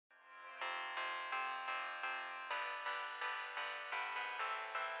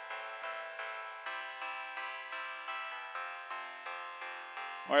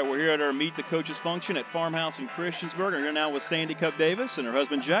All right, we're here at our Meet the Coaches function at Farmhouse in Christiansburg. We're here now with Sandy Cup Davis and her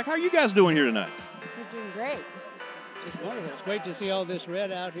husband Jack. How are you guys doing here tonight? We're doing great. Just wonderful. It's great to see all this red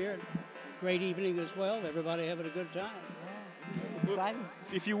out here. Great evening as well. Everybody having a good time. Yeah, it's exciting.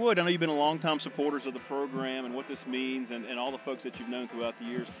 If you would, I know you've been a long-time supporters of the program and what this means and all the folks that you've known throughout the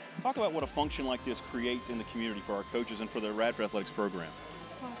years. Talk about what a function like this creates in the community for our coaches and for the Radford Athletics program.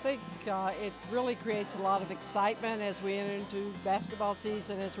 I think it really creates a lot of excitement as we enter into basketball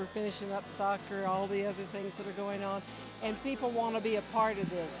season, as we're finishing up soccer, all the other things that are going on. And people want to be a part of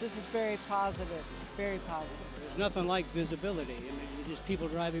this. This is very positive, very positive. There's nothing like visibility. I mean, just people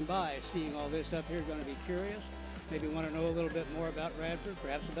driving by, seeing all this up here, are going to be curious, maybe want to know a little bit more about Radford,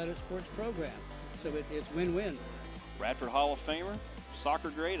 perhaps about a sports program. So it's win-win. Radford Hall of Famer, soccer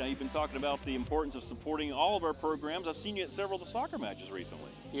great. Now, you've been talking about the importance of supporting all of our programs. I've seen you at several of the soccer matches recently.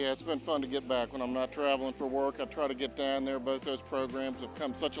 Yeah, it's been fun to get back. When I'm not traveling for work, I try to get down there. Both those programs have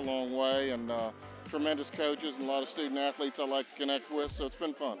come such a long way, and tremendous coaches and a lot of student athletes I like to connect with, so it's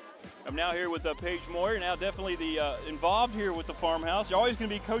been fun. I'm now here with Paige Moyer, now definitely the involved here with the Farmhouse. You're always going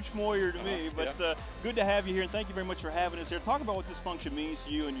to be Coach Moyer to me, but yeah. Good to have you here, and thank you very much for having us here. Talk about what this function means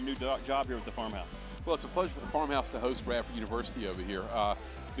to you and your new job here with the Farmhouse. Well, it's a pleasure for the Farmhouse to host Radford University over here.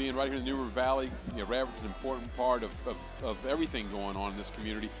 Being right here in the New River Valley, Radford's an important part of everything going on in this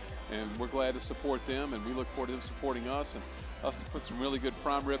community, and we're glad to support them, and we look forward to them supporting us, and us to put some really good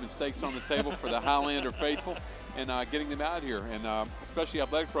prime rib and steaks on the table for the Highlander faithful, and getting them out here, and especially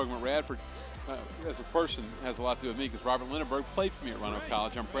athletic program at Radford. As a person, has a lot to do with me because Robert Lindenberg played for me at Roanoke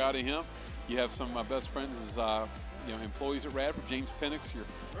College. I'm proud of him. You have some of my best friends as employees at Radford. James Penix, your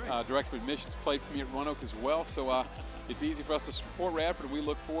director of admissions, played for me at Roanoke as well. So it's easy for us to support Radford, and we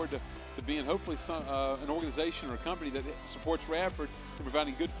look forward to being hopefully an organization or a company that supports Radford and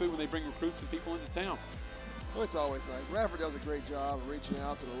providing good food when they bring recruits and people into town. Well, it's always nice. Radford does a great job of reaching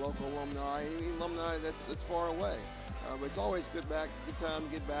out to the local alumni, even alumni that's far away. But it's always good time to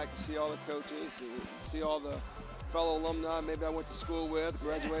get back to see all the coaches, see all the fellow alumni maybe I went to school with,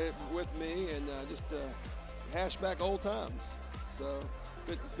 graduated with me, and just hash back old times. So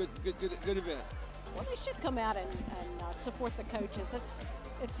it's good event. Well, they should come out and support the coaches.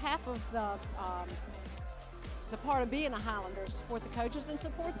 It's half of the part of being a Highlander, support the coaches and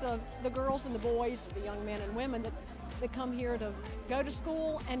support the girls and the boys, the young men and women that come here to go to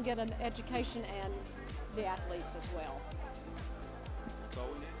school and get an education, and the athletes as well. That's all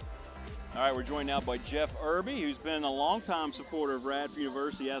we need. All right, we're joined now by Jeff Irby, who's been a longtime supporter of Radford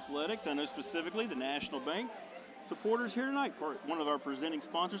University athletics. I know specifically the National Bank supporters here tonight, one of our presenting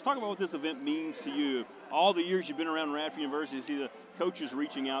sponsors. Talk about what this event means to you. All the years you've been around Radford University, to see the coaches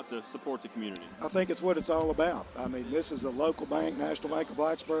reaching out to support the community. I think it's what it's all about. I mean, this is a local bank, National Bank of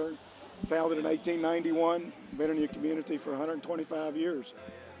Blacksburg, founded in 1891, been in the community for 125 years.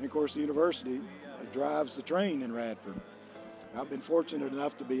 And of course, the university drives the train in Radford. I've been fortunate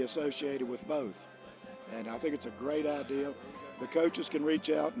enough to be associated with both, and I think it's a great idea. The coaches can reach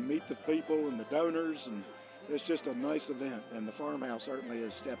out and meet the people and the donors, and it's just a nice event, and the Farmhouse certainly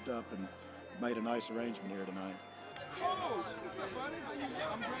has stepped up and made a nice arrangement here tonight. Coach, what's up, buddy? How you?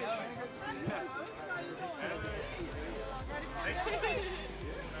 I'm great, man. Good to see you.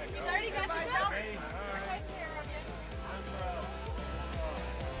 He's already got you down. Take care of it.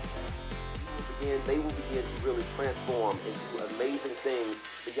 Again, they will begin to really transform into amazing things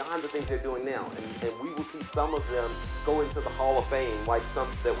beyond the things they're doing now. And we will see some of them go into the Hall of Fame, like some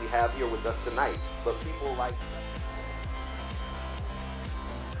that we have here with us tonight. But people like